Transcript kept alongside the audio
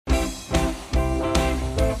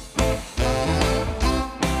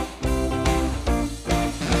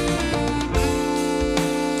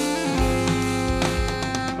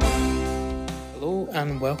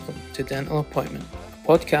welcome to Dental Appointment, a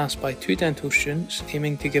podcast by two dental students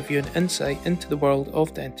aiming to give you an insight into the world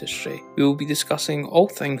of dentistry. We will be discussing all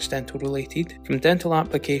things dental related, from dental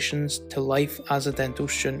applications to life as a dental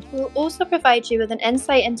student. We'll also provide you with an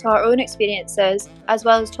insight into our own experiences, as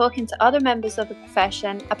well as talking to other members of the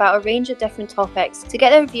profession about a range of different topics to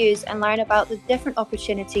get their views and learn about the different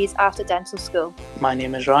opportunities after dental school. My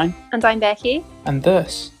name is Ryan. And I'm Becky. And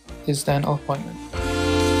this is Dental Appointment.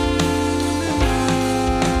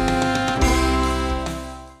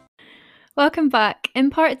 Welcome back. In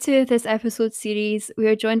part 2 of this episode series, we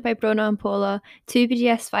are joined by Brona and Paula, two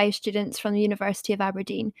BDS5 students from the University of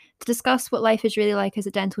Aberdeen, to discuss what life is really like as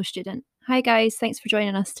a dental student. Hi guys, thanks for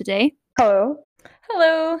joining us today. Hello.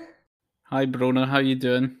 Hello. Hi Brona, how you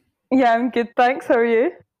doing? Yeah, I'm good, thanks. How are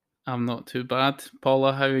you? I'm not too bad.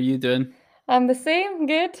 Paula, how are you doing? I'm the same,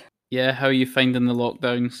 good. Yeah, how are you finding the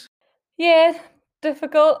lockdowns? Yeah,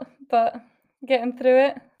 difficult, but getting through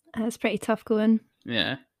it. It's pretty tough going.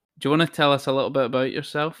 Yeah. Do you want to tell us a little bit about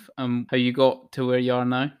yourself and how you got to where you are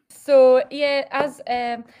now? So yeah, as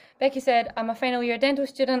Becky said, I'm a final year dental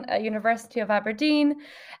student at University of Aberdeen.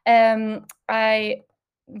 I'm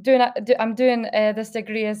doing this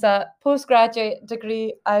degree as a postgraduate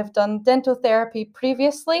degree. I've done dental therapy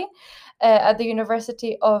previously at the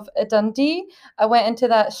University of Dundee. I went into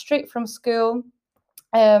that straight from school.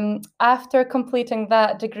 After completing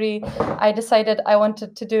that degree, I decided I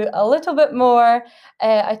wanted to do a little bit more.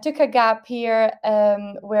 I took a gap year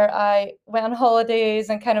where I went on holidays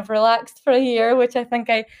and kind of relaxed for a year, which I think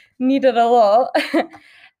I needed a lot.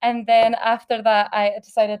 And then after that, I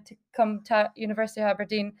decided to come to University of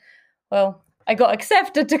Aberdeen. Well, I got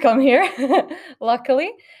accepted to come here,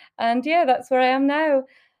 luckily. And yeah, that's where I am now,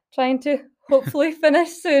 trying to hopefully finish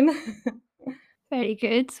soon. Very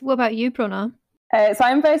good. What about you, Brona? So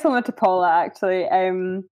I'm very similar to Paula, actually.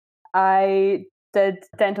 I did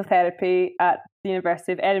dental therapy at the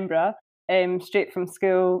University of Edinburgh, straight from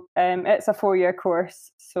school. It's a 4-year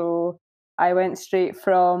course, so I went straight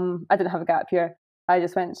from, I didn't have a gap year, I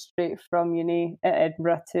just went straight from uni at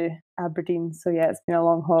Edinburgh to Aberdeen. So yeah, it's been a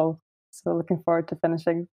long haul, so looking forward to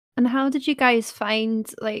finishing. And how did you guys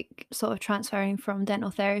find, sort of transferring from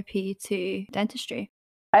dental therapy to dentistry?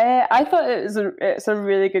 I thought it's a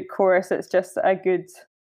really good course. It's just a good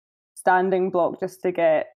standing block just to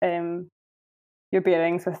get your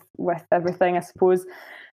bearings with everything. I suppose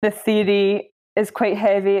the theory is quite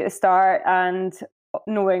heavy at the start, and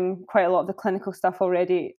knowing quite a lot of the clinical stuff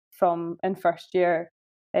already from in first year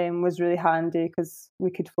was really handy, because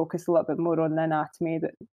we could focus a little bit more on the anatomy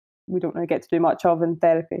that we don't really get to do much of in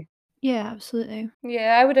therapy. Yeah, absolutely.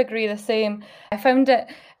 Yeah, I would agree the same. I found it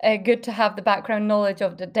good to have the background knowledge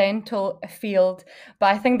of the dental field, but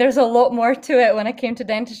I think there's a lot more to it. When I came to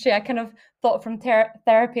dentistry, I kind of thought from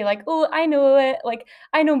therapy, like, oh, I know it, like,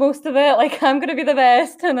 I know most of it, like, I'm going to be the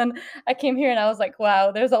best. And then I came here and I was like,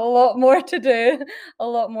 wow, there's a lot more to do, a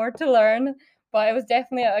lot more to learn. But it was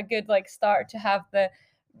definitely a good, start to have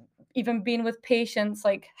even being with patients,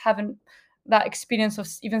 having that experience of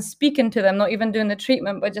even speaking to them, not even doing the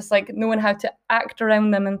treatment, but just knowing how to act around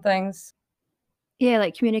them and things. Yeah,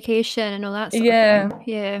 like communication and all that sort of thing.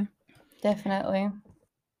 Yeah, definitely.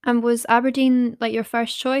 And was Aberdeen your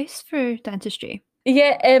first choice for dentistry?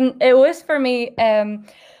 Yeah, it was for me.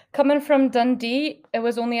 Coming from Dundee, it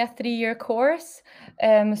was only a 3-year course,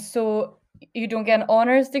 so you don't get an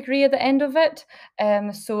honours degree at the end of it.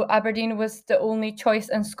 So Aberdeen was the only choice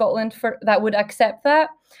in Scotland that would accept that.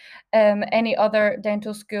 Any other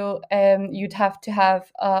dental school you'd have to have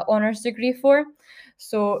an honours degree for.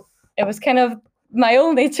 So it was kind of my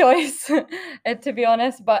only choice, to be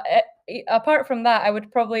honest. But apart from that, I would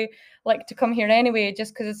probably like to come here anyway,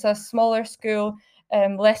 just because it's a smaller school,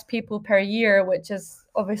 less people per year, which is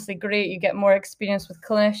obviously great. You get more experience with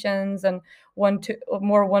clinicians and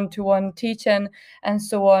more one-to-one teaching and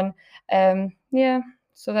so on. Yeah,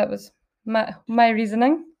 so that was my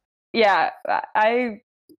reasoning. Yeah, I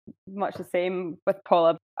much the same with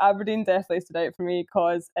Paula. Aberdeen definitely stood out for me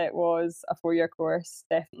because it was a 4-year course,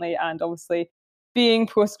 definitely, and obviously being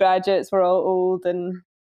postgraduates, we're all old and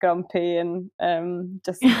grumpy and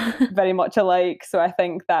just very much alike. So I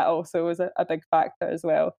think that also was a big factor as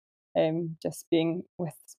well. Just being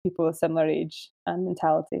with people of similar age and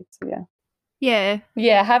mentality. So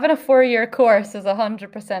yeah, having a 4-year course is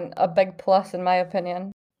 100% a big plus in my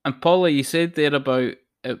opinion. And Paula, you said there about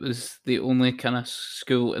it was the only kind of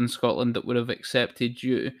school in Scotland that would have accepted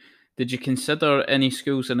you. Did you consider any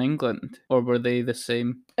schools in England, or were they the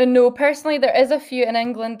same? No, personally, there is a few in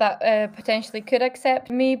England that potentially could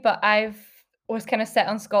accept me, but I've was kind of set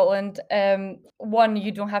on Scotland. One,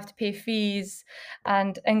 you don't have to pay fees,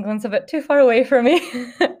 and England's a bit too far away for me.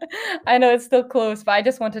 I know it's still close, but I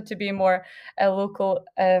just wanted to be more local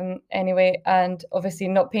anyway, and obviously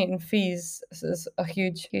not paying fees is a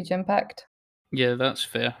huge impact. Yeah, that's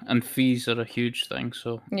fair. And fees are a huge thing,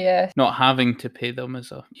 so Yeah. not having to pay them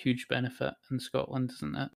is a huge benefit in Scotland,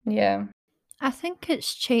 isn't it? Yeah. I think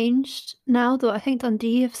it's changed now, though. I think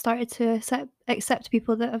Dundee have started to accept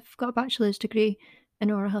people that have got a bachelor's degree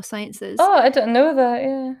in oral health sciences. Oh, I didn't know that,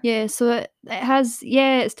 yeah. Yeah, so it has,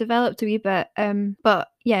 it's developed a wee bit, but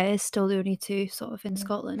yeah, it's still the only two sort of in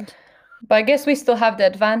Scotland. But I guess we still have the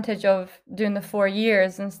advantage of doing the 4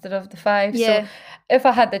 years instead of the 5. Yeah. So if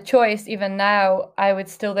I had the choice, even now, I would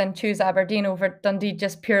still then choose Aberdeen over Dundee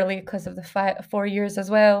just purely because of the 4 years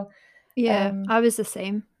as well. Yeah, I was the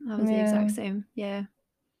same. I was the exact same. Yeah.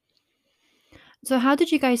 So how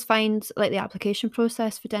did you guys find like the application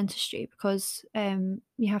process for dentistry? Because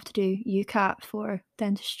you have to do UCAT for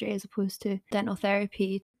dentistry as opposed to dental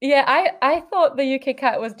therapy. Yeah, I thought the UK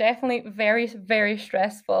CAT was definitely very, very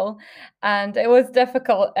stressful, and it was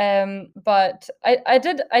difficult. But I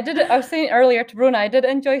did I was saying earlier to Brona, I did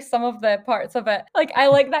enjoy some of the parts of it. Like I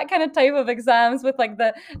like that kind of type of exams with like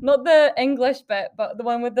not the English bit, but the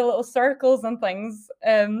one with the little circles and things.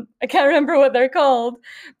 I can't remember what they're called,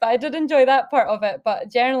 but I did enjoy that part of it.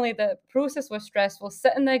 But generally, the process was stressful.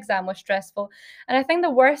 Sitting the exam was stressful, and I think the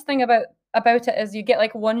worst thing about it is you get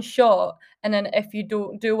like one shot, and then if you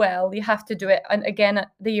don't do well, you have to do it again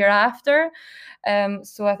the year after.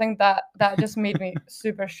 So I think that just made me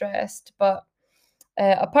super stressed. But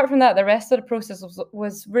apart from that, the rest of the process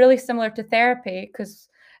was really similar to therapy because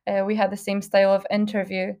we had the same style of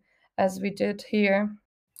interview as we did here.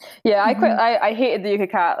 Yeah, I hated the UK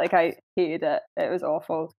CAT. Like I hated it. It was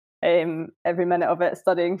awful. Every minute of it,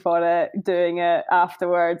 studying for it, doing it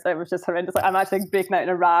afterwards, it was just horrendous. Like I'm actually breaking out in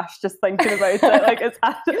a rash just thinking about it. Like it's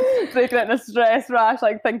breaking out in a stress rash,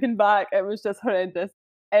 like thinking back, it was just horrendous.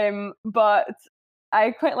 But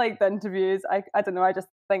I quite liked the interviews. I don't know, I just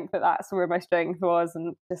think that that's where my strength was,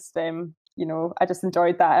 and just I just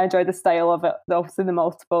enjoyed that. I enjoyed the style of it. Obviously the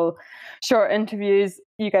multiple short interviews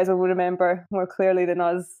you guys will remember more clearly than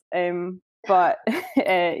us. But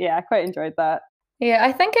yeah, I quite enjoyed that. Yeah,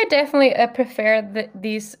 I think I definitely prefer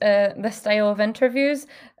the style of interviews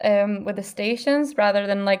with the stations rather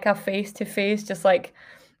than like a face-to-face, just like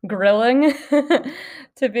grilling,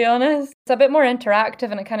 to be honest. It's a bit more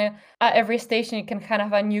interactive, and it kind of, at every station you can kind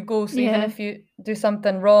of have a new goal. So even if you do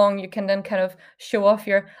something wrong, you can then kind of show off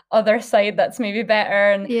your other side that's maybe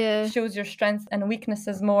better and shows your strengths and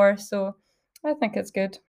weaknesses more. So I think it's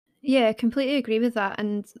good. Yeah, I completely agree with that.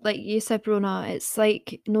 And like you said, Brona, it's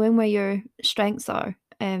like knowing where your strengths are,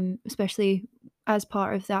 especially as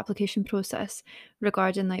part of the application process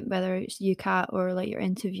regarding like whether it's UCAT or like your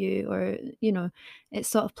interview, or it's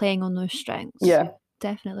sort of playing on those strengths. Yeah,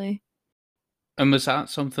 definitely. And was that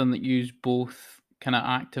something that you both kind of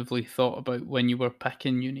actively thought about when you were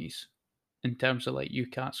picking unis in terms of like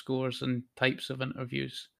UCAT scores and types of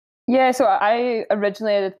interviews? Yeah, so I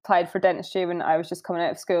originally had applied for dentistry when I was just coming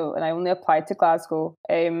out of school, and I only applied to Glasgow,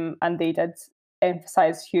 and they did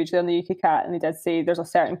emphasise hugely on the UK CAT, and they did say there's a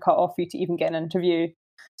certain cut-off for you to even get an interview.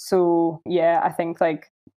 So yeah, I think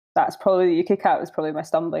like that's probably, the UK CAT was probably my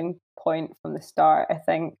stumbling point from the start, I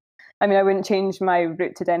think. I mean, I wouldn't change my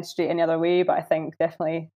route to dentistry any other way, but I think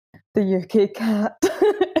definitely the UK CAT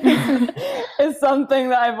is something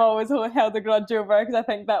that I've always held a grudge over, because I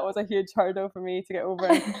think that was a huge hurdle for me to get over.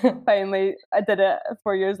 And finally, I did it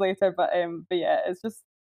 4 years later. But yeah,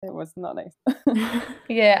 it was not nice.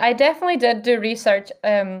 Yeah, I definitely did do research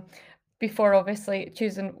before obviously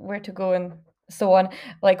choosing where to go and so on,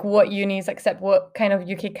 like what unis accept what kind of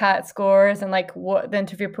UK CAT scores and like what the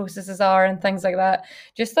interview processes are and things like that.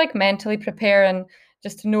 Just like mentally prepare and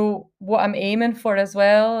just to know what I'm aiming for as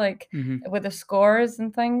well, like with the scores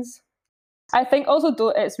and things. I think also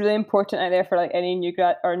it's really important out there for like any new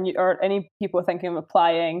grad or any people thinking of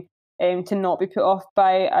applying to not be put off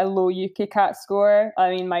by a low UK CAT score. I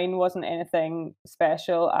mean, mine wasn't anything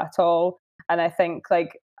special at all, and I think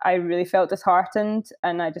like I really felt disheartened,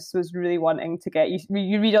 and I just was really wanting to get you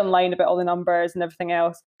read online about all the numbers and everything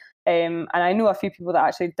else, and I know a few people that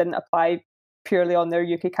actually didn't apply purely on their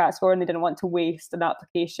UK CAT score, and they didn't want to waste an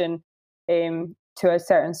application to a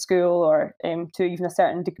certain school or to even a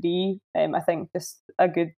certain degree. I think just a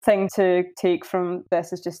good thing to take from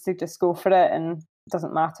this is just to go for it, and it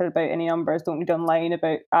doesn't matter about any numbers. Don't read online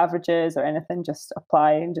about averages or anything. Just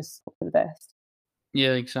apply and just hope for the best.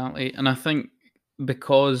 Yeah, exactly. And I think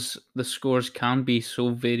because the scores can be so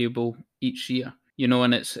variable each year,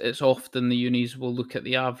 and it's often the unis will look at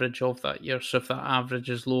the average of that year. So if that average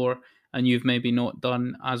is lower and you've maybe not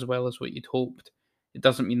done as well as what you'd hoped, it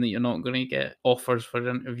doesn't mean that you're not going to get offers for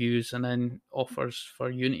interviews and then offers for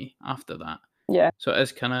uni after that. Yeah. So it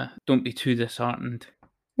is kind of, don't be too disheartened.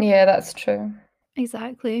 Yeah, that's true.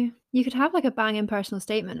 Exactly. You could have like a banging personal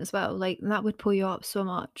statement as well. Like that would pull you up so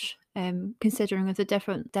much, considering of the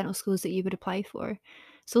different dental schools that you would apply for.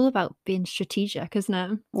 It's all about being strategic, isn't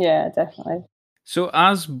it? Yeah, definitely. So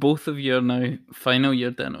as both of you are now final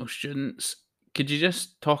year dental students, could you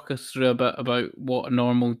just talk us through a bit about what a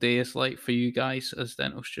normal day is like for you guys as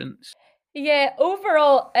dental students? Yeah,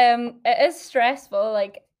 overall, it is stressful.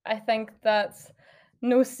 Like, I think that's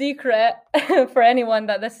no secret for anyone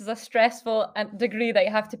that this is a stressful degree that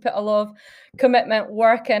you have to put a lot of commitment,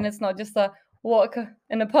 work in. It's not just a walk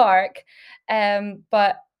in the park.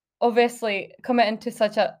 But obviously, committing to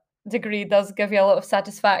such a degree does give you a lot of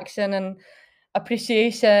satisfaction and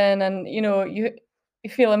appreciation, and you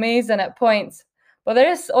feel amazing at points. But there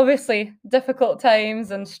is obviously difficult times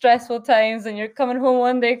and stressful times, and you're coming home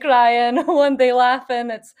one day crying, one day laughing.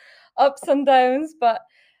 It's ups and downs, but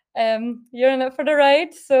you're in it for the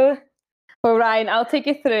ride. So, well, Ryan, I'll take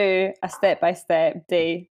you through a step-by-step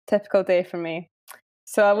day, typical day for me.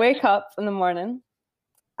 So I wake up in the morning,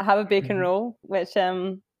 I have a bacon roll, which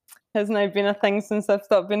has now been a thing since I've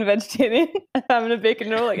stopped being a vegetarian. I'm having a bacon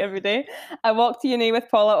roll like every day. I walk to uni with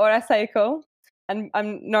Paula, or I cycle, and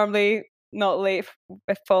I'm normally not late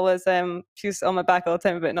with Paula's. She's on my back all the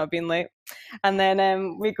time about not being late. And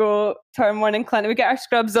then we go to our morning clinic. We get our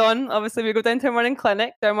scrubs on. Obviously, we go down to our morning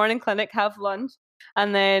clinic. Do our morning clinic, have lunch,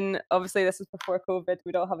 and then obviously this is before COVID.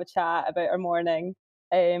 We'd all have a chat about our morning.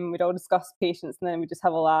 We'd all discuss patients, and then we just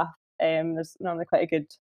have a laugh. There's normally quite a good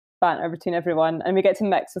banter between everyone, and we get to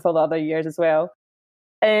mix with all the other years as well.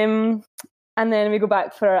 And then we go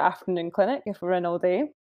back for our afternoon clinic if we're in all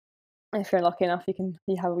day. If you're lucky enough,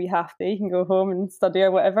 you have a wee half day, you can go home and study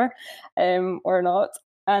or whatever, or not.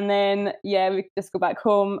 And then we just go back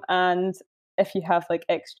home, and if you have like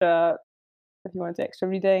if you want to do extra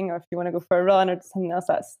reading, or if you want to go for a run or something else,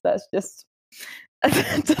 that's just a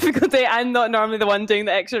difficult day. I'm not normally the one doing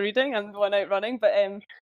the extra reading, I'm the one out running, but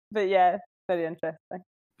yeah, very interesting.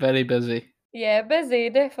 Very busy. Yeah, busy,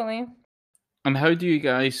 definitely. And how do you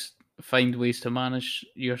guys find ways to manage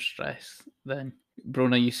your stress then?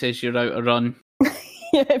 Brona, you says you're out a run.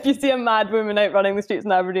 Yeah, if you see a mad woman out running the streets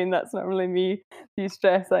in Aberdeen, that's not really me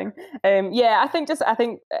de-stressing. I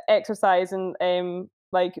think exercise and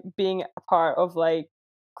like being a part of like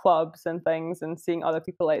clubs and things and seeing other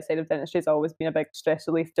people outside of dentistry has always been a big stress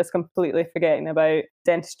relief. Just completely forgetting about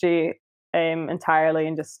dentistry entirely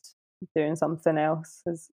and just doing something else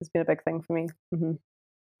has been a big thing for me. Mm-hmm.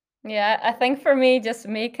 Yeah, I think for me, just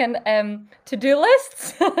making to-do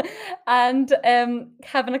lists and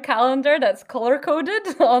having a calendar that's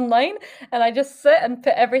color-coded online, and I just sit and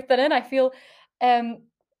put everything in. I feel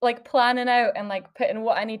like planning out and like putting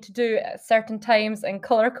what I need to do at certain times and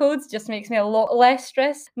color codes just makes me a lot less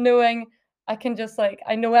stressed, knowing I can just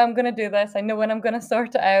I know when I'm going to do this, I know when I'm going to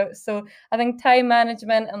sort it out. So I think time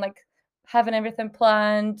management and like having everything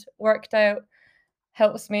planned, worked out,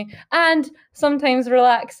 helps me. And sometimes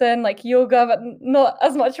relaxing, like yoga, but not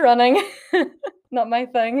as much running. Not my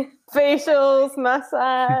thing. Facials,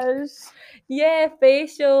 massage. Yeah,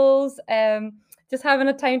 facials. Just having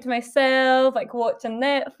a time to myself, like watching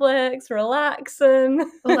Netflix, relaxing.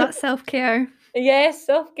 All that self-care. Yes,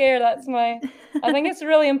 self-care. That's I think it's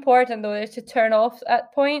really important though, to turn off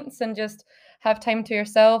at points and just have time to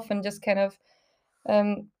yourself and just kind of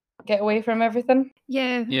get away from everything.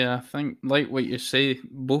 Yeah. Yeah, I think like what you say,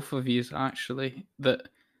 both of you actually, that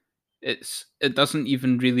it doesn't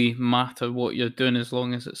even really matter what you're doing as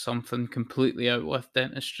long as it's something completely out with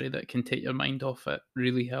dentistry that can take your mind off it.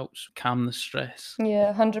 Really helps calm the stress.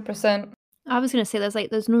 Yeah, 100%. I was going to say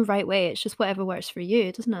there's no right way. It's just whatever works for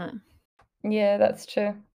you, doesn't it? Yeah, that's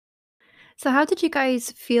true. So how did you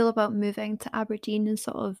guys feel about moving to Aberdeen and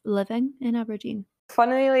sort of living in Aberdeen?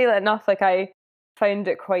 Funnily enough, I found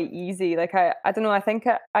it quite easy. I don't know, I think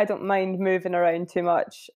I don't mind moving around too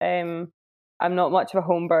much. I'm not much of a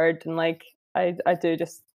home bird, and I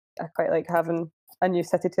quite like having a new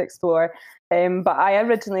city to explore. But I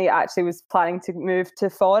originally actually was planning to move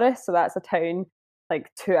to Forres, so that's a town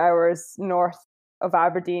 2 hours north of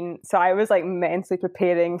Aberdeen. So I was mentally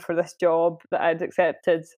preparing for this job that I'd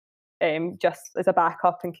accepted, just as a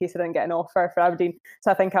backup in case I didn't get an offer for Aberdeen.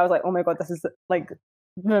 So I think I was like, oh my god, this is the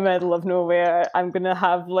middle of nowhere. I'm gonna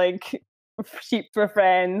have sheep for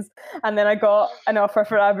friends. And then I got an offer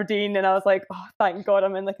for Aberdeen, and I was like, oh, thank god,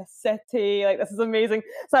 I'm in a city. This is amazing.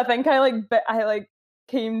 So I think I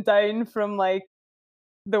came down from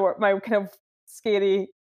my kind of scary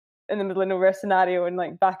in the middle of nowhere scenario and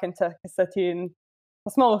like back into a city, and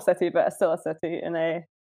a small city, but still a city. And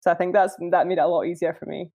so I think that made it a lot easier for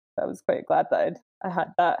me. So I was quite glad that I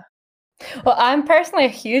had that. Well, I'm personally a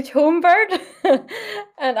huge home bird,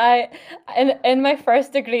 and in my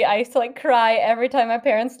first degree, I used to like cry every time my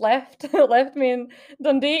parents left me in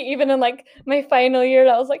Dundee. Even in like my final year,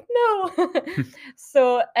 I was like, no.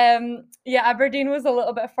 So yeah, Aberdeen was a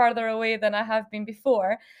little bit farther away than I have been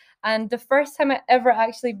before, and the first time I ever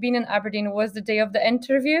actually been in Aberdeen was the day of the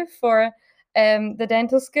interview for the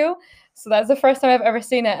dental school. So that's the first time I've ever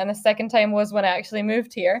seen it, and the second time was when I actually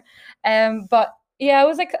moved here. But yeah,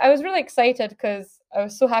 I was really excited because I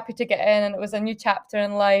was so happy to get in, and it was a new chapter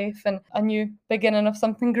in life and a new beginning of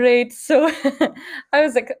something great. So I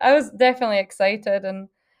was definitely excited,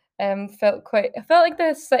 and felt like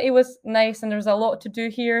the city was nice and there was a lot to do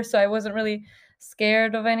here, so I wasn't really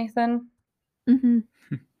scared of anything. Mm-hmm.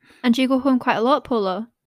 And do you go home quite a lot,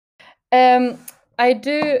 Paula? I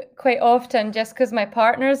do quite often, just because my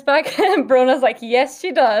partner's back. Brona's like, yes,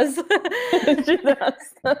 she does. She does.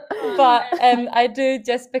 But I do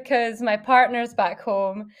just because my partner's back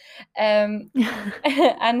home, and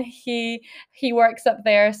he works up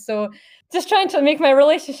there. So just trying to make my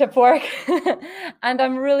relationship work. And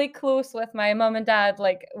I'm really close with my mum and dad.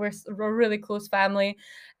 Like we're a really close family,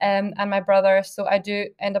 and my brother. So I do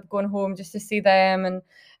end up going home just to see them and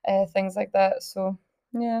things like that. So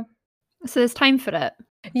yeah. So there's time for it.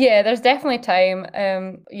 Yeah, there's definitely time.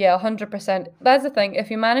 Yeah, 100%. That's the thing.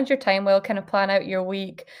 If you manage your time well, kind of plan out your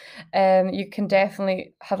week, you can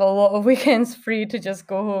definitely have a lot of weekends free to just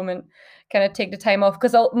go home and kind of take the time off.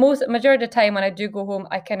 Because majority of the time when I do go home,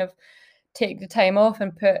 I kind of take the time off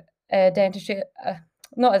and put dentistry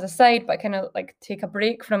not as a side, but kind of like take a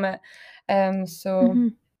break from it.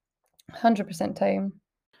 So 100% time.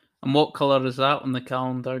 And what colour is that on the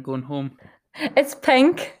calendar going home? It's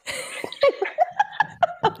pink.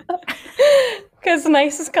 Because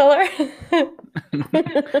nicest colour.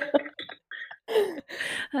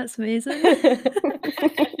 That's amazing.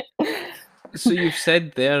 So you've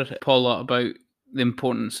said there, Paula, about the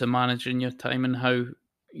importance of managing your time and how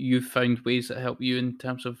you've found ways that help you in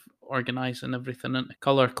terms of organising everything and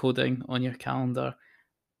colour coding on your calendar.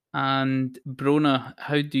 And Brona,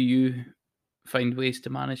 how do you find ways to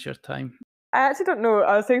manage your time? I actually don't know.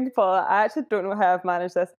 I was saying to Paula, I actually don't know how I've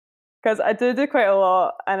managed this, because I do quite a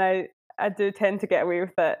lot, and I do tend to get away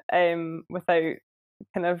with it without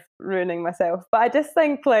kind of ruining myself. But I just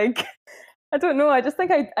think, like, I don't know, I just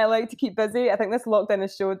think I like to keep busy. I think this lockdown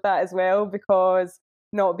has showed that as well, because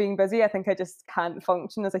not being busy, I think I just can't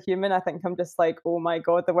function as a human. I think I'm just like, oh my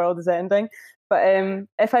God, the world is ending. But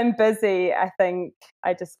if I'm busy, I think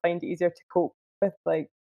I just find it easier to cope with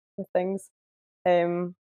things.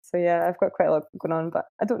 So yeah, I've got quite a lot going on, but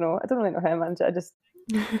I don't really know how I manage it. I just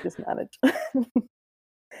manage.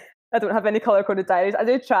 I don't have any color coded diaries. I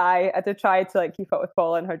did try to like keep up with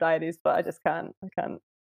Paula and her diaries, but I just can't. I can't.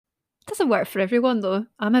 It doesn't work for everyone though.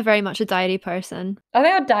 I'm a very much a diary person. I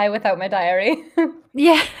think I'd die without my diary.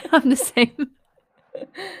 Yeah, I'm the same.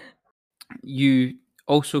 You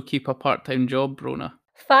also keep a part-time job, Brona?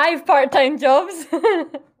 5 part-time jobs.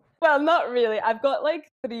 Well, not really. I've got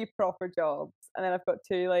like 3 proper jobs, and then I've got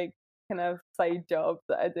 2 like kind of side jobs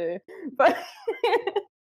that I do. But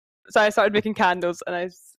so I started making candles, and I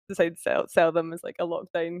decided to sell them as like a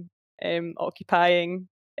lockdown occupying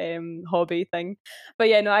hobby thing. But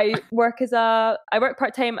yeah, no, I work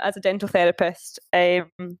part-time as a dental therapist, and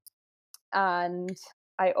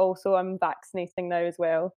I also am vaccinating now as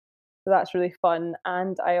well, so that's really fun.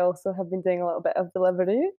 And I also have been doing a little bit of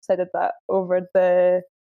delivery, so I did that over the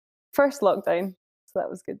first lockdown, so that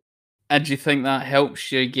was good. And do you think that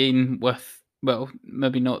helps you again with, well,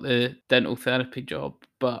 maybe not the dental therapy job,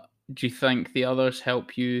 but do you think the others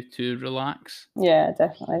help you to relax? Yeah,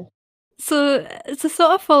 definitely. So to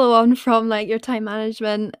sort of follow on from like your time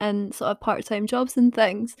management and sort of part-time jobs and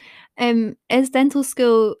things, is dental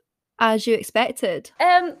school as you expected?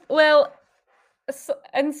 Well, so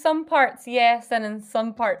in some parts yes, and in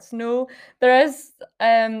some parts no. There is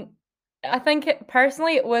I think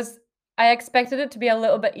personally I expected it to be a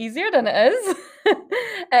little bit easier than it is.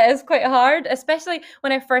 It is quite hard, especially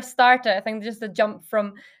when I first started. I think just the jump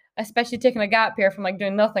from, especially taking a gap year from like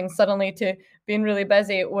doing nothing suddenly to being really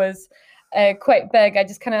busy, it was quite big. I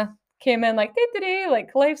just kind of came in like,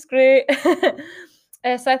 like life's great.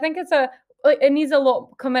 So I think it needs a lot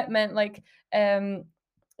of commitment, like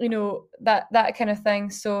you know, that kind of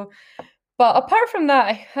thing. So, but apart from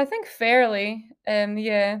that, I think fairly,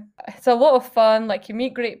 yeah, it's a lot of fun. Like you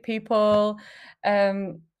meet great people.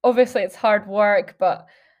 Obviously it's hard work, but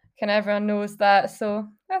kind of everyone knows that. So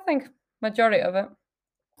I think majority of it.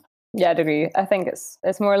 Yeah, I'd agree. I think it's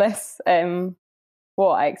more or less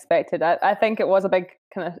what I expected. I think it was a big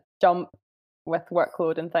kind of jump with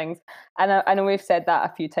workload and things. And I know we've said that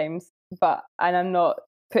a few times, and I'm not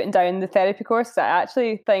putting down the therapy course, 'cause I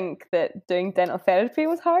actually think that doing dental therapy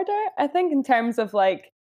was harder. I think in terms of like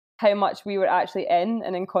how much we were actually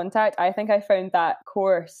in contact, I think I found that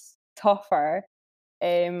course tougher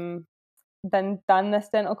than this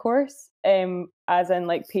dental course, as in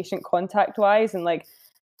like patient contact wise, and like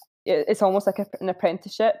it's almost like an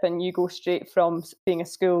apprenticeship, and you go straight from being a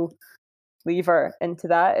school leaver into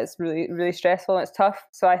that. It's really, really stressful and it's tough.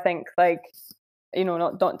 So I think, like, you know,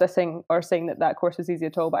 not dissing or saying that course was easy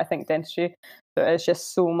at all, but I think dentistry, there is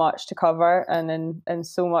just so much to cover, and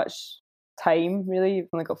so much time. Really, you've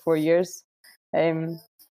only got 4 years.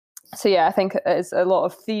 So yeah, I think it's a lot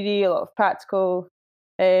of theory, a lot of practical.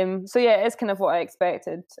 So yeah, it's kind of what I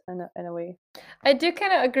expected in a way. I do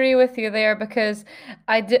kind of agree with you there, because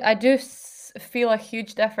I do feel a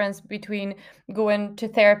huge difference between going to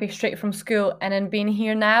therapy straight from school and then being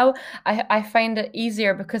here now. I find it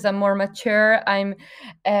easier because I'm more mature. I'm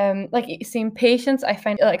like seeing patients, I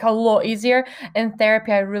find it like a lot easier. In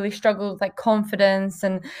therapy, I really struggled with like confidence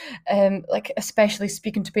and like especially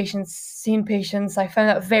speaking to patients, seeing patients, I found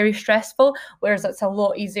that very stressful, whereas it's a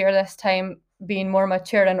lot easier this time, being more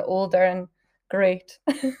mature and older, and great.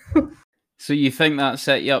 So you think that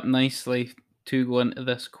set you up nicely to go into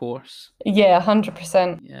this course? Yeah,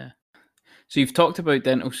 100%. Yeah. So you've talked about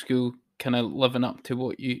dental school kind of living up to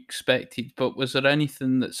what you expected, but was there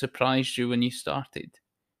anything that surprised you when you started?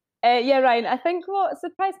 Yeah, Ryan, I think what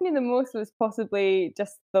surprised me the most was possibly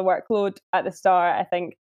just the workload at the start. I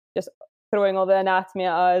think just throwing all the anatomy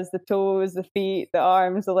at us, the toes, the feet, the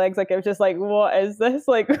arms, the legs, like it was just like, what is this?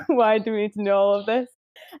 Like, why do we need to know all of this?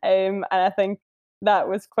 And I think that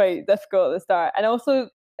was quite difficult at the start. And also,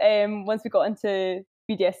 once we got into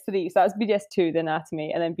BDS 3, so that was BDS 2, the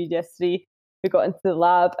anatomy, and then BDS 3, we got into the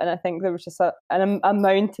lab, and I think there was just a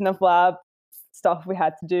mountain of lab stuff we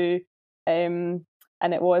had to do.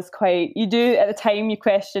 And it was quite, you do at the time, you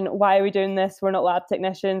question, why are we doing this? We're not lab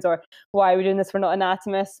technicians, or why are we doing this? We're not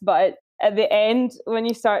anatomists. But at the end, when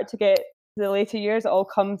you start to get to the later years, it all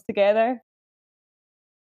comes together.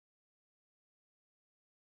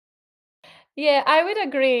 Yeah, I would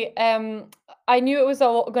agree. I knew it was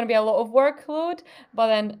going to be a lot of workload, but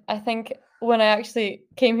then I think when I actually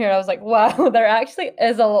came here, I was like, wow, there actually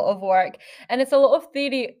is a lot of work. And it's a lot of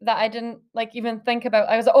theory that I didn't like even think about.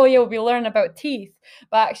 I was like, oh yeah, we'll be learning about teeth.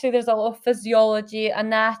 But actually there's a lot of physiology,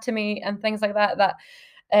 anatomy, and things like that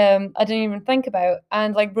I didn't even think about.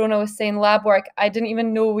 And like Brona was saying, lab work, I didn't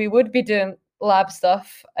even know we would be doing lab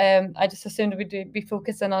stuff. I just assumed we'd be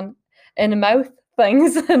focusing on in the mouth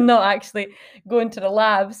things and not actually going to the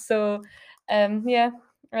lab. So yeah,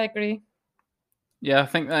 I agree. Yeah, I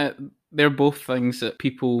think that they're both things that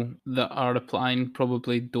people that are applying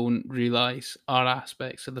probably don't realise are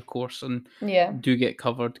aspects of the course, and do get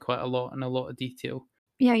covered quite a lot in a lot of detail.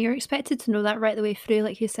 Yeah, you're expected to know that right the way through,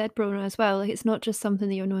 like you said, Brona, as well. Like, it's not just something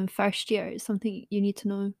that you'll know in first year, it's something you need to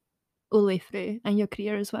know all the way through in your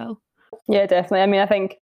career as well. Yeah, definitely. I mean, I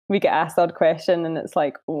think we get asked that question and it's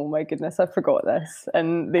like, oh my goodness, I forgot this.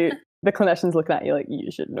 And the clinician's looking at you like,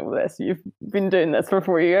 you should know this. You've been doing this for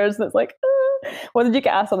 4 years. And it's like, what did you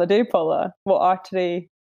get asked on the day, Paula? What artery?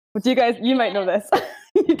 But you might know this.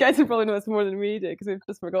 You guys would probably know this more than we do because we've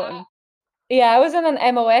just forgotten. Yeah, I was in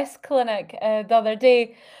an MOS clinic the other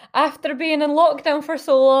day after being in lockdown for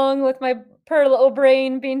so long with my poor little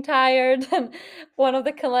brain being tired, and one of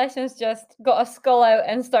the clinicians just got a skull out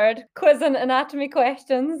and started quizzing anatomy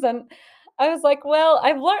questions, and I was like, well,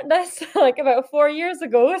 I've learned this like about 4 years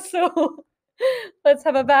ago, so let's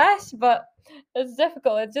have a bash. But it's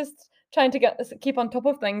difficult. It's just trying to keep on top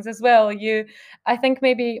of things as well. I think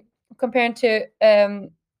maybe comparing to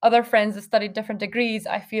other friends that studied different degrees,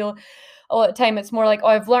 I feel a lot of time it's more like, oh,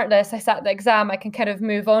 I've learned this, I sat the exam, I can kind of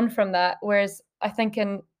move on from that. Whereas I think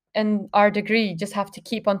in our degree, you just have to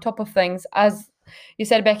keep on top of things. As you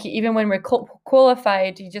said, Becky, even when we're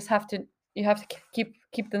qualified, you have to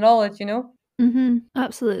keep the knowledge, you know? Mm-hmm.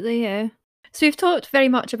 Absolutely, yeah. So we've talked very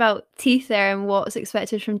much about teeth there and what's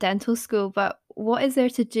expected from dental school, but what is there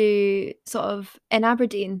to do sort of in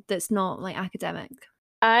Aberdeen that's not like academic?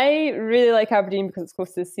 I really like Aberdeen because it's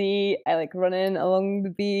close to the sea. I like running along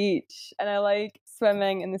the beach and I like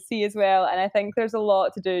swimming in the sea as well. And I think there's a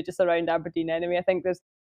lot to do just around Aberdeen anyway. I think there's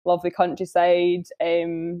lovely countryside.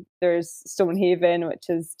 There's Stonehaven, which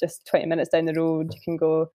is just 20 minutes down the road. You can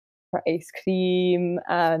go for ice cream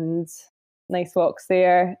and nice walks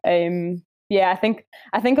there. Yeah, I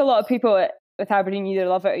think a lot of people with Aberdeen, you either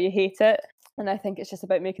love it or you hate it. And I think it's just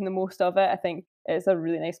about making the most of it. I think it's a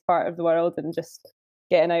really nice part of the world, and just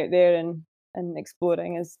getting out there and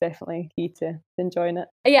exploring is definitely key to enjoying it.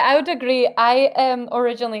 Yeah, I would agree. I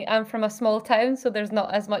originally am from a small town, so there's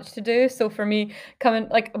not as much to do. So for me, coming,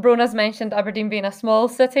 like Brona's mentioned, Aberdeen being a small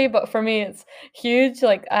city, but for me it's huge.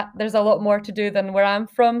 Like there's a lot more to do than where I'm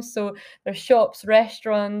from. So there's shops,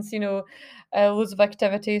 restaurants, loads of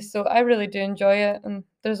activities. So I really do enjoy it, and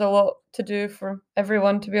there's a lot to do for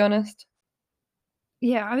everyone, to be honest.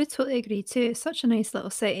 Yeah, I would totally agree too. It's such a nice little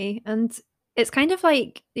city, and it's kind of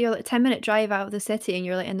like you're like a 10-minute drive out of the city and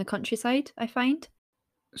you're like in the countryside, I find.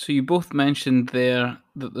 So you both mentioned there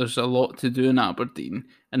that there's a lot to do in Aberdeen,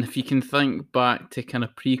 and if you can think back to kind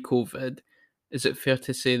of pre-COVID, is it fair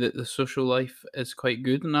to say that the social life is quite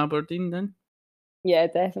good in Aberdeen then? Yeah,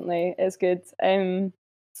 definitely, it's good.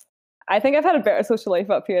 I think I've had a better social life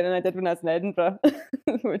up here than I did when I was in Edinburgh,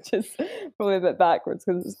 which is probably a bit backwards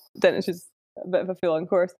because dentistry's a bit of a full-on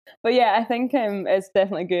course. But yeah, I think it's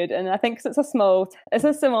definitely good, and I think 'cause it's a small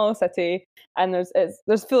city, and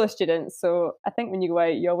there's full of students. So I think when you go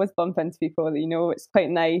out, you always bump into people that it's quite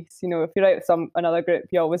nice. If you're out with another group,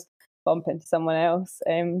 you always bump into someone else.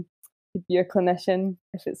 Could be your clinician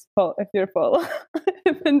if you're Paula.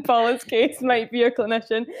 If in Paula's case, might be your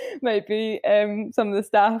clinician, might be some of the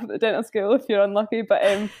staff at the dental school if you're unlucky. But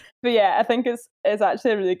yeah, I think it's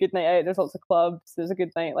actually a really good night out. There's lots of clubs. There's a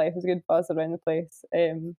good nightlife. There's a good buzz around the place.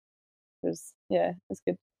 It's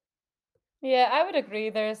good. Yeah, I would agree.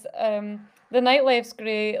 There's the nightlife's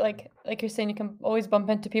great. Like you're saying, you can always bump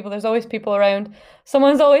into people. There's always people around.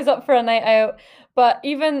 Someone's always up for a night out. But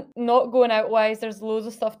even not going out wise, there's loads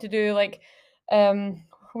of stuff to do. Like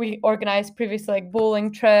we organised previously like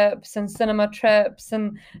bowling trips and cinema trips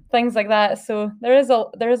and things like that. So there is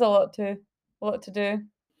a lot to do.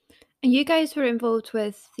 And you guys were involved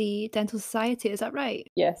with the Dental Society, is that right?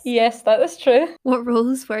 Yes. Yes, that is true. What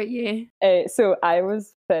roles were you? So I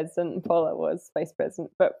was president and Paula was vice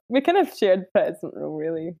president, but we kind of shared president role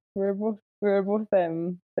really. We were both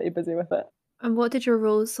pretty busy with it. And what did your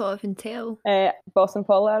roles sort of entail? Bossing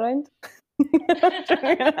Paula around.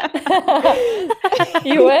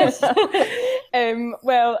 You wish.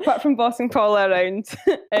 Well, apart from bossing Paula around,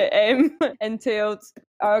 it entailed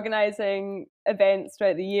organising events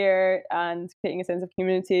throughout the year and creating a sense of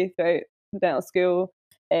community throughout the dental school,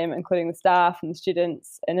 including the staff and the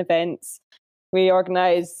students in events. We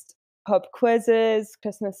organised pub quizzes,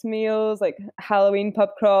 Christmas meals, like Halloween pub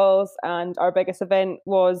crawls, and our biggest event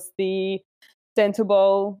was the dental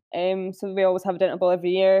ball. So we always have a dental ball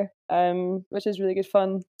every year, which is really good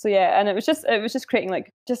fun. So yeah, and it was just creating like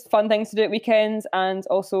just fun things to do at weekends, and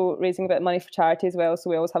also raising a bit of money for charity as well. So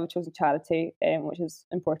we always have a chosen charity, which is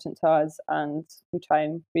important to us, and we try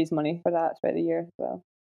and raise money for that throughout the year as well.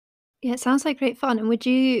 Yeah, it sounds like great fun. And would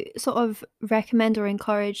you sort of recommend or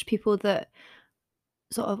encourage people that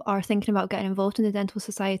sort of are thinking about getting involved in the Dental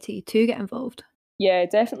Society to get involved? Yeah,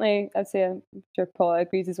 definitely. I'd say, I'm sure Paula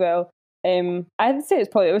agrees as well. I'd say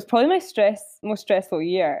it was probably my most stressful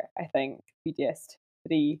year, I think,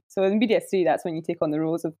 BDS3. So in BDS3, that's when you take on the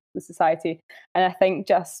roles of the society, and I think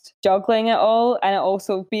just juggling it all, and it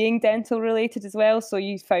also being dental related as well. So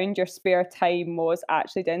you found your spare time was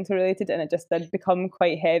actually dental related, and it just did become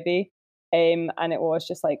quite heavy. And it was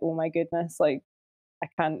just like, oh my goodness, like I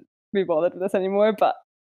can't be bothered with this anymore. But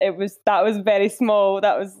that was very small.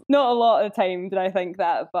 That was not a lot of the time, did I think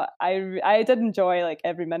that, but I did enjoy like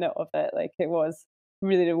every minute of it. Like it was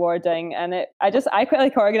really rewarding, and I quite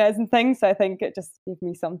like organising things, so I think it just gave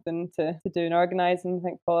me something to do and organise, and I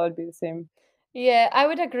think Paula would be the same. Yeah, I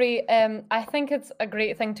would agree. I think it's a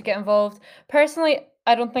great thing to get involved. Personally,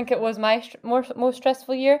 I don't think it was my most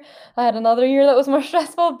stressful year. I had another year that was more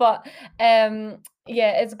stressful, but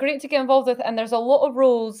yeah, it's great to get involved with, and there's a lot of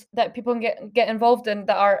roles that people can get involved in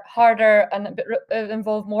that are harder and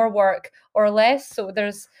involve more work or less. So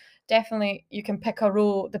there's definitely, you can pick a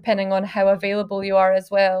role depending on how available you are as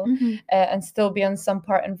well, and still be on some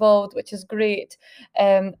part involved, which is great.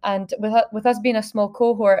 And with us being a small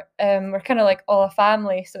cohort, we're kind of like all a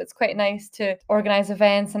family, so it's quite nice to organise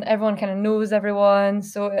events and everyone kind of knows everyone.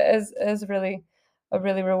 So it is really a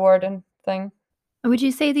really rewarding thing. And would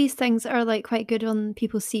you say these things are like quite good on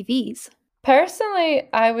people's CVs? Personally,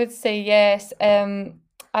 I would say yes.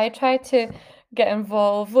 I try to get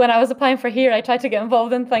involved when I was applying for here. I tried to get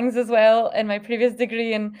involved in things as well in my previous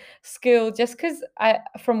degree in school, just because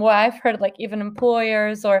from what I've heard, like even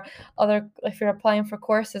employers or other, if you're applying for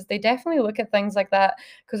courses, they definitely look at things like that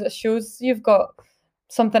because it shows you've got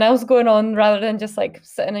something else going on rather than just like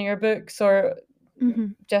sitting in your books or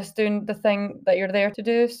just doing the thing that you're there to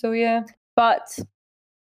do. So yeah. But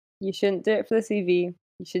You shouldn't do it for the CV.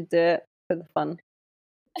 You should do it for the fun.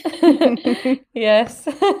 Yes.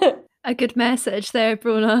 A good message there,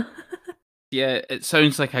 Brona. Yeah, it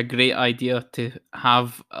sounds like a great idea to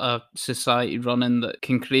have a society running that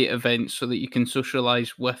can create events so that you can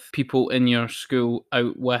socialise with people in your school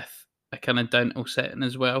out with a kind of dental setting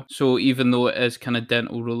as well. So even though it is kind of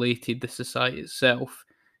dental related, the society itself,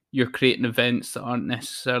 you're creating events that aren't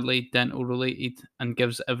necessarily dental related and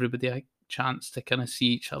gives everybody a chance to kind of see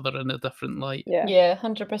each other in a different light. Yeah,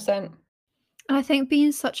 100%. And I think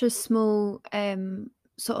being such a small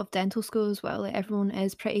sort of dental school as well, like everyone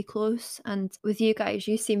is pretty close. And with you guys,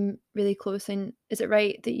 you seem really close. And is it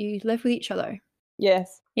right that you live with each other?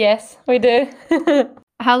 Yes. Yes, we do.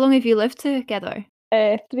 How long have you lived together?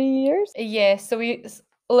 3 years. Yeah, so we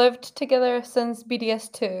lived together since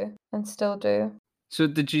BDS2 and still do. So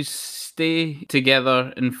did you stay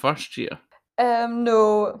together in first year?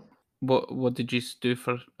 No. What did you do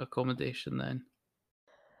for accommodation then?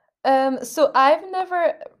 So I've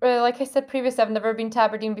never, like I said previously, I've never been to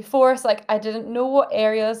Aberdeen before, so like I didn't know what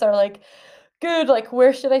areas are like good, like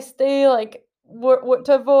where should I stay, like what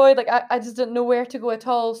to avoid, like I just didn't know where to go at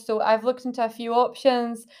all. So I've looked into a few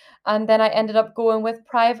options, and then I ended up going with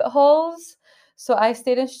private halls. So I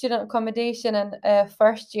stayed in student accommodation in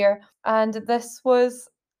first year, and this was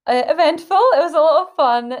eventful. It was a lot of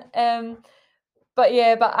fun. But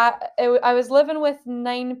yeah, I was living with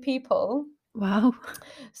 9 people. Wow.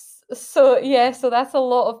 So yeah, so that's a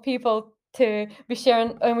lot of people to be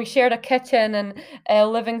sharing, and we shared a kitchen and a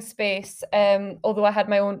living space. Although I had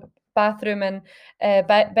my own bathroom and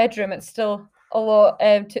bedroom, it's still a lot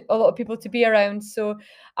of people to be around. So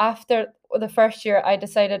after the first year, I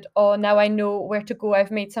decided, oh, now I know where to go.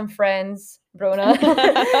 I've made some friends,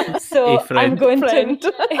 Brona. So I'm going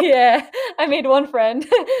to yeah, I made one friend.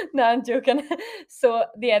 No, I'm joking. So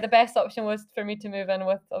yeah, the best option was for me to move in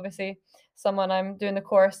with obviously someone I'm doing the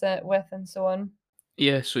course with and so on.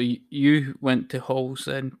 Yeah, so you went to halls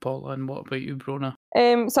then, Paula, and what about you, Brona?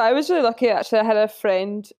 So I was really lucky actually. I had a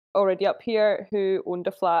friend already up here who owned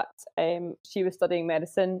a flat. She was studying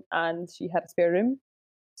medicine and she had a spare room.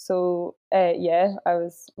 So yeah, I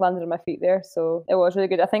was landed on my feet there. So it was really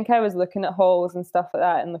good. I think I was looking at halls and stuff like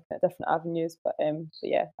that and looking at different avenues. But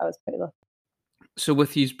yeah, I was pretty lucky. So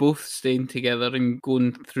with you both staying together and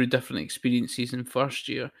going through different experiences in first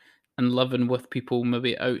year and living with people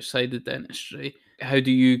maybe outside of dentistry, how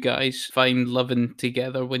do you guys find living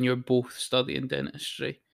together when you're both studying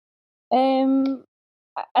dentistry?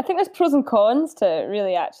 I think there's pros and cons to it,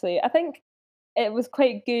 really, actually. I think it was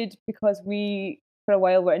quite good because we, for a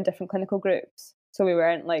while, were in different clinical groups. So we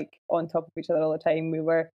weren't like on top of each other all the time.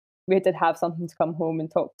 We did have something to come home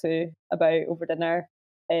and talk to about over dinner.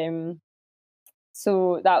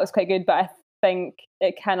 So that was quite good. But I think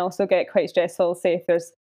it can also get quite stressful, say if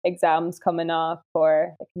there's exams coming up,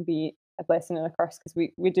 or it can be a blessing and a curse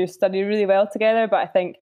because we do study really well together. But I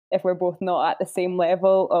think if we're both not at the same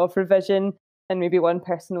level of revision and maybe one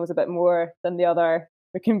person knows a bit more than the other,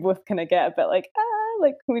 we can both kind of get a bit like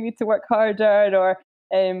we need to work harder, or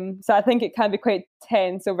so I think it can be quite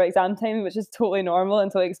tense over exam time, which is totally normal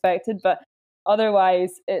and totally expected. But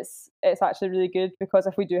otherwise, it's actually really good because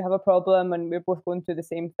if we do have a problem and we're both going through the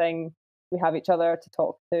same thing, we have each other to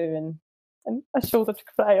talk to and a shoulder to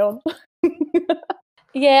cry on.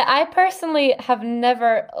 Yeah, I personally have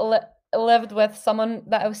never lived with someone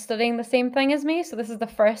that was studying the same thing as me, so this is the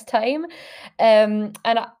first time. And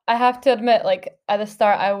I have to admit, like at the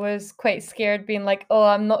start I was quite scared, being like, oh,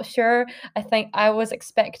 I'm not sure. I think I was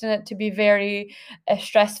expecting it to be very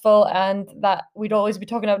stressful, and that we'd always be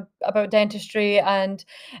talking about dentistry, and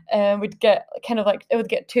we'd get kind of like it would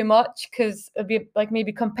get too much because it'd be like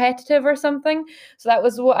maybe competitive or something. So that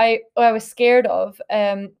was what I was scared of.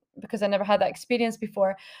 Because I never had that experience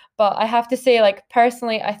before. But I have to say, like,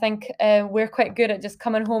 personally, I think we're quite good at just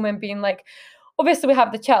coming home and being like, obviously we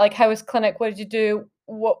have the chat, like, how was clinic? What did you do?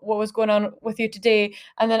 What was going on with you today?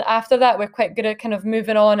 And then after that, we're quite good at kind of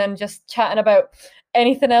moving on and just chatting about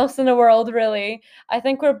anything else in the world, really. I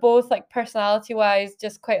think we're both, like, personality-wise,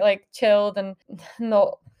 just quite, like, chilled and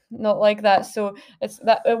not like that. So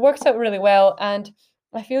it works out really well. And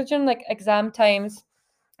I feel during, like, exam times,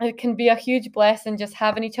 it can be a huge blessing just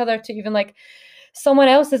having each other to even like someone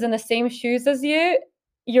else is in the same shoes as you.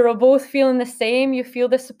 You're both feeling the same. You feel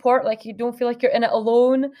the support, like you don't feel like you're in it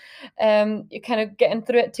alone. You're kind of getting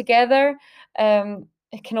through it together.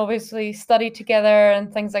 It can obviously study together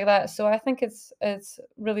and things like that. So I think it's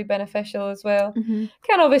really beneficial as well. Mm-hmm.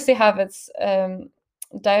 Can obviously have its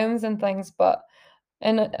downs and things, but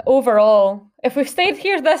overall, if we've stayed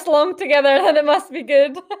here this long together, then it must be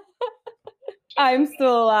good. I'm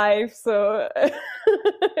still alive, so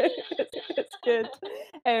it's good.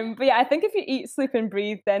 But yeah, I think if you eat, sleep, and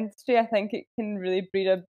breathe dentistry, I think it can really breed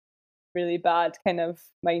a really bad kind of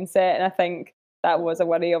mindset. And I think that was a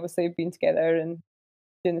worry, obviously, being together and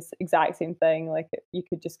doing this exact same thing. Like, you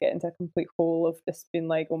could just get into a complete hole of just being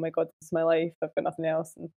like, oh my God, this is my life. I've got nothing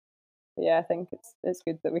else. And yeah, I think it's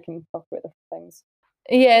good that we can talk about different things.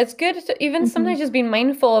 Yeah, it's good to even sometimes just being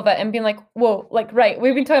mindful of it and being like, whoa, like, right,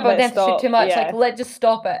 we've been talking about Let's dentistry stop, too much. yeah. Like, let's just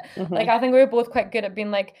stop it. Like, I think we were both quite good at being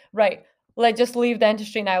like, right, let's just leave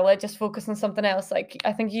dentistry now. Let's just focus on something else. Like,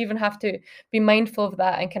 I think you even have to be mindful of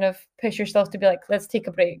that and kind of push yourself to be like, let's take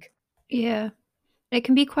a break. Yeah. It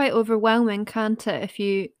can be quite overwhelming, can't it, if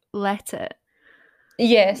you let it?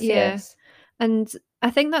 Yes, Yeah. yes. And I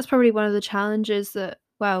think that's probably one of the challenges that,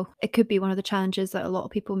 well, it could be one of the challenges that a lot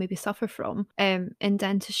of people maybe suffer from in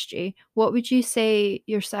dentistry. What would you say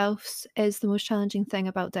yourselves is the most challenging thing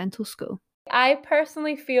about dental school? I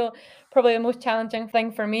personally feel probably the most challenging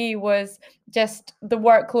thing for me was just the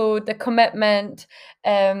workload, the commitment.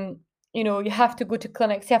 You know, you have to go to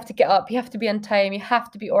clinics, you have to get up, you have to be on time, you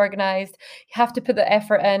have to be organized, you have to put the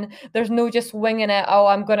effort in. There's no just winging it. Oh,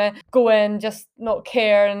 I'm gonna go in, just not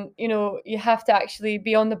care. And you know, you have to actually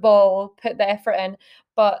be on the ball, put the effort in.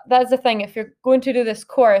 But that's the thing. If you're going to do this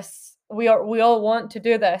course, we all want to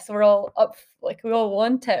do this. We're all up, like we all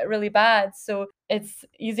want it really bad. So it's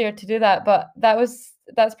easier to do that. But that's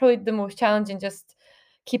probably the most challenging, just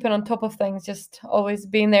keeping on top of things, just always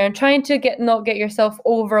being there and trying to not get yourself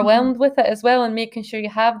overwhelmed with it as well, and making sure you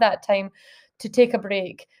have that time to take a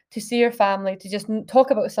break, to see your family, to just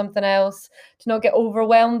talk about something else, to not get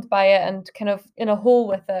overwhelmed by it and kind of in a hole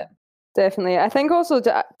with it. Definitely. I think also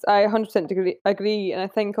I 100% agree. And I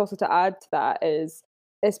think also to add to that is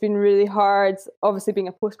it's been really hard, obviously being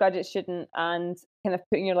a postgraduate student and kind of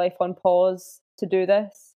putting your life on pause to do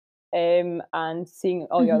this, and seeing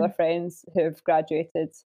all your other friends who have graduated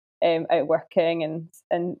out working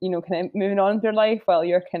and you know, kind of moving on with their life while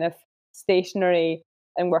you're kind of stationary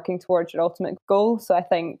and working towards your ultimate goal. So I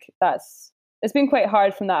think it's been quite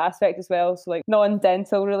hard from that aspect as well. So like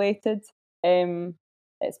non-dental related,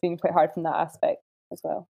 it's been quite hard from that aspect as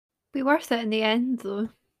well. Be worth it in the end, though.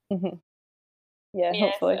 Yeah,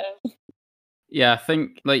 hopefully. Yeah, I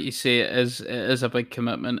think, like you say, it is a big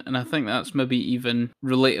commitment, and I think that's maybe even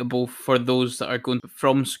relatable for those that are going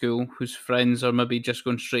from school, whose friends are maybe just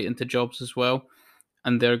going straight into jobs as well,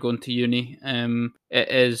 and they're going to uni. It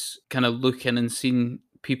is kind of looking and seeing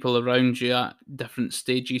people around you at different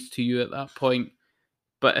stages to you at that point.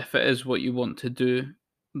 But if it is what you want to do,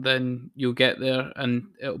 then you'll get there, and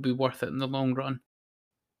it'll be worth it in the long run.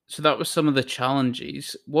 So that was some of the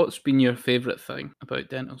challenges. What's been your favourite thing about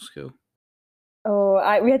dental school?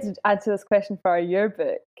 We had to add to this question for our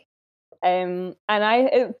yearbook, and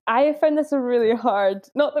I found this really hard.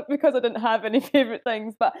 Not that because I didn't have any favorite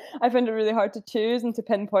things, but I found it really hard to choose and to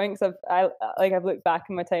pinpoint. Because I've looked back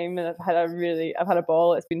in my time and I've had a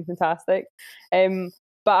ball. It's been fantastic.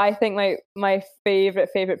 But I think like my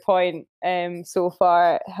favorite point so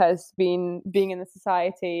far has been being in the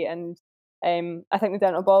society, and I think the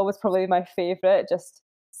dental ball was probably my favorite. Just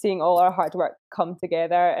seeing all our hard work come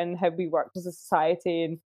together and how we worked as a society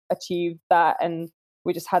and achieved that, and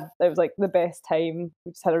it was like the best time.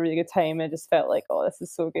 We just had a really good time. I just felt like, oh, this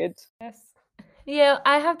is so good. Yes. Yeah,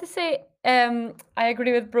 I have to say, I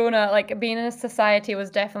agree with Brona. Like, being in a society was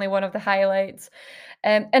definitely one of the highlights.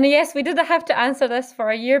 And yes, we did have to answer this for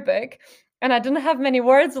a yearbook, and I didn't have many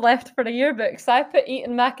words left for the yearbook, so I put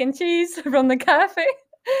eating mac and cheese from the cafe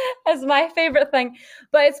as my favorite thing.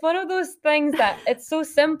 But it's one of those things that it's so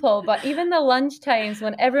simple, but even the lunch times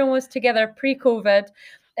when everyone was together pre-COVID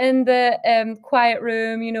in the quiet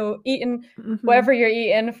room, you know, eating whatever you're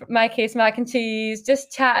eating, in my case, mac and cheese,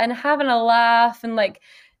 just chatting, having a laugh, and like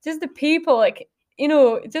just the people, like, you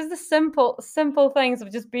know, just the simple things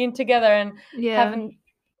of just being together and having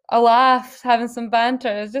a laugh, having some banter.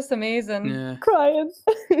 It's just amazing. Yeah. Crying.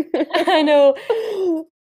 I know.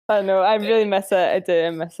 I know. I really miss it. I do. I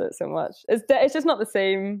miss it so much. It's just not the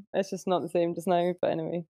same. It's just not the same just now. But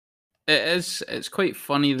anyway. It is. It's quite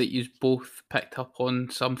funny that you both picked up on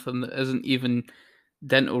something that isn't even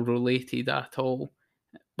dental related at all.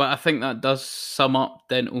 But I think that does sum up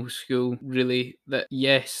dental school, really. That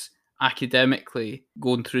yes, academically,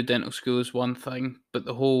 going through dental school is one thing, but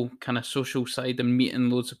the whole kind of social side and meeting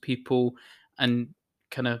loads of people and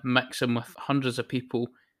kind of mixing with hundreds of people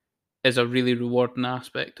is a really rewarding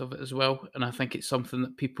aspect of it as well. And I think it's something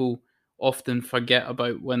that people often forget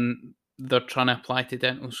about when they're trying to apply to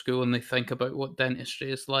dental school and they think about what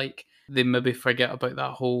dentistry is like. They maybe forget about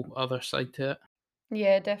that whole other side to it.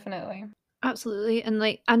 Yeah, definitely. Absolutely. And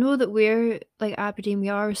like, I know that we're like Aberdeen, we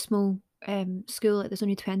are a small school, like there's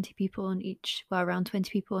only 20 people in each, well, around 20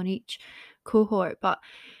 people in each cohort, but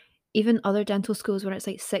even other dental schools when it's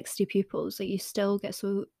like 60 pupils, like you still get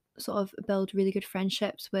so sort of build really good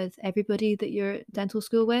friendships with everybody that you're at dental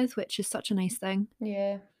school with, which is such a nice thing.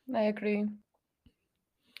 Yeah, I agree.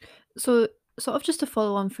 So sort of just to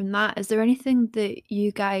follow on from that, is there anything that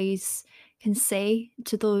you guys can say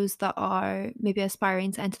to those that are maybe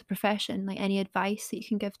aspiring to enter the profession, like any advice that you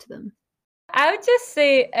can give to them? I would just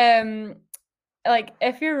say, like,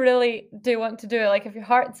 if you really do want to do it, like if your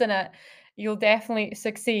heart's in it, you'll definitely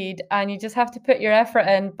succeed, and you just have to put your effort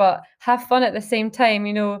in, but have fun at the same time,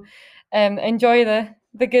 you know, enjoy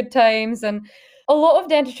the good times. And a lot of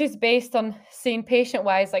dentistry is based on seeing patient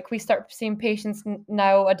wise, like we start seeing patients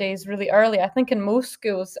nowadays really early. I think in most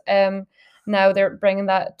schools, now they're bringing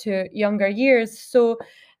that to younger years. So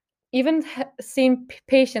even seeing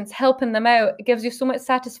patients, helping them out, it gives you so much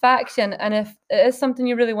satisfaction. And if it is something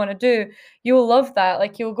you really want to do, you'll love that.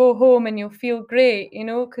 Like you'll go home and you'll feel great, you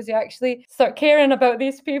know, because you actually start caring about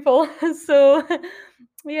these people. So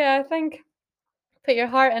yeah, I think put your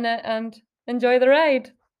heart in it and enjoy the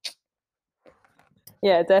ride.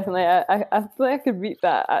 Yeah, definitely. I feel like I could beat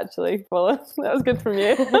that actually, Paula. That was good from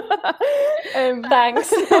you.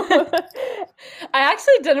 Thanks. I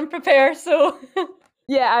actually didn't prepare, so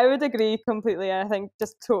yeah, I would agree completely. I think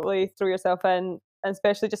just totally throw yourself in, and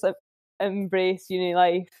especially just embrace uni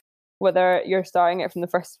life, whether you're starting it for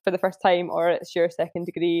the first time or it's your second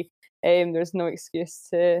degree. There's no excuse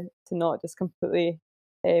to not just completely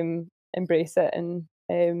embrace it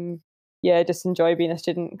and yeah, just enjoy being a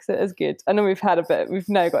student because it is good. I know we've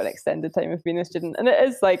now got an extended time of being a student, and it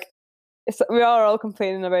is like we are all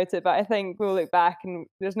complaining about it, but I think we'll look back and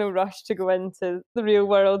there's no rush to go into the real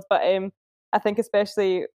world. But I think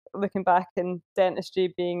especially looking back in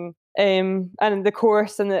dentistry being and the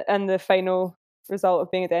course and the final result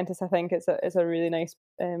of being a dentist, I think it's a really nice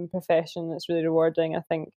profession. It's really rewarding. I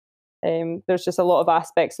think there's just a lot of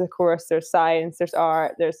aspects of the course. There's science, there's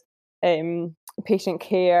art, there's patient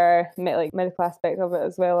care, like medical aspect of it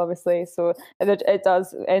as well, obviously. So it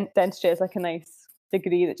does. Dentistry is like a nice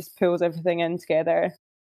degree that just pulls everything in together.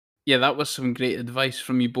 Yeah, that was some great advice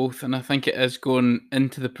from you both, and I think it is going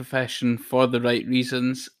into the profession for the right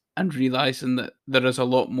reasons and realising that there is a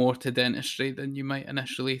lot more to dentistry than you might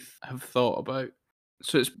initially have thought about.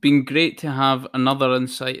 So it's been great to have another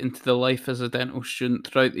insight into the life as a dental student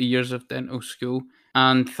throughout the years of dental school,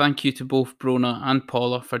 and thank you to both Brona and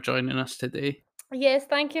Paula for joining us today. Yes,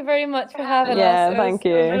 thank you very much for having us. Yeah, thank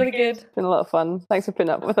you. It was really good. It's been a lot of fun. Thanks for putting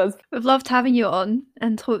up with us. We've loved having you on,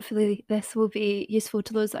 and hopefully this will be useful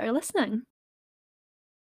to those that are listening.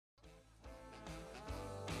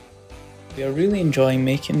 We are really enjoying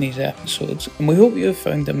making these episodes, and we hope you have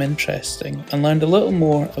found them interesting and learned a little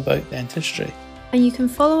more about dentistry. And you can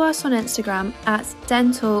follow us on Instagram at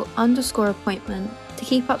dental_appointment to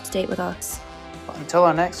keep up to date with us. But until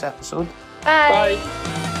our next episode, Bye. Bye.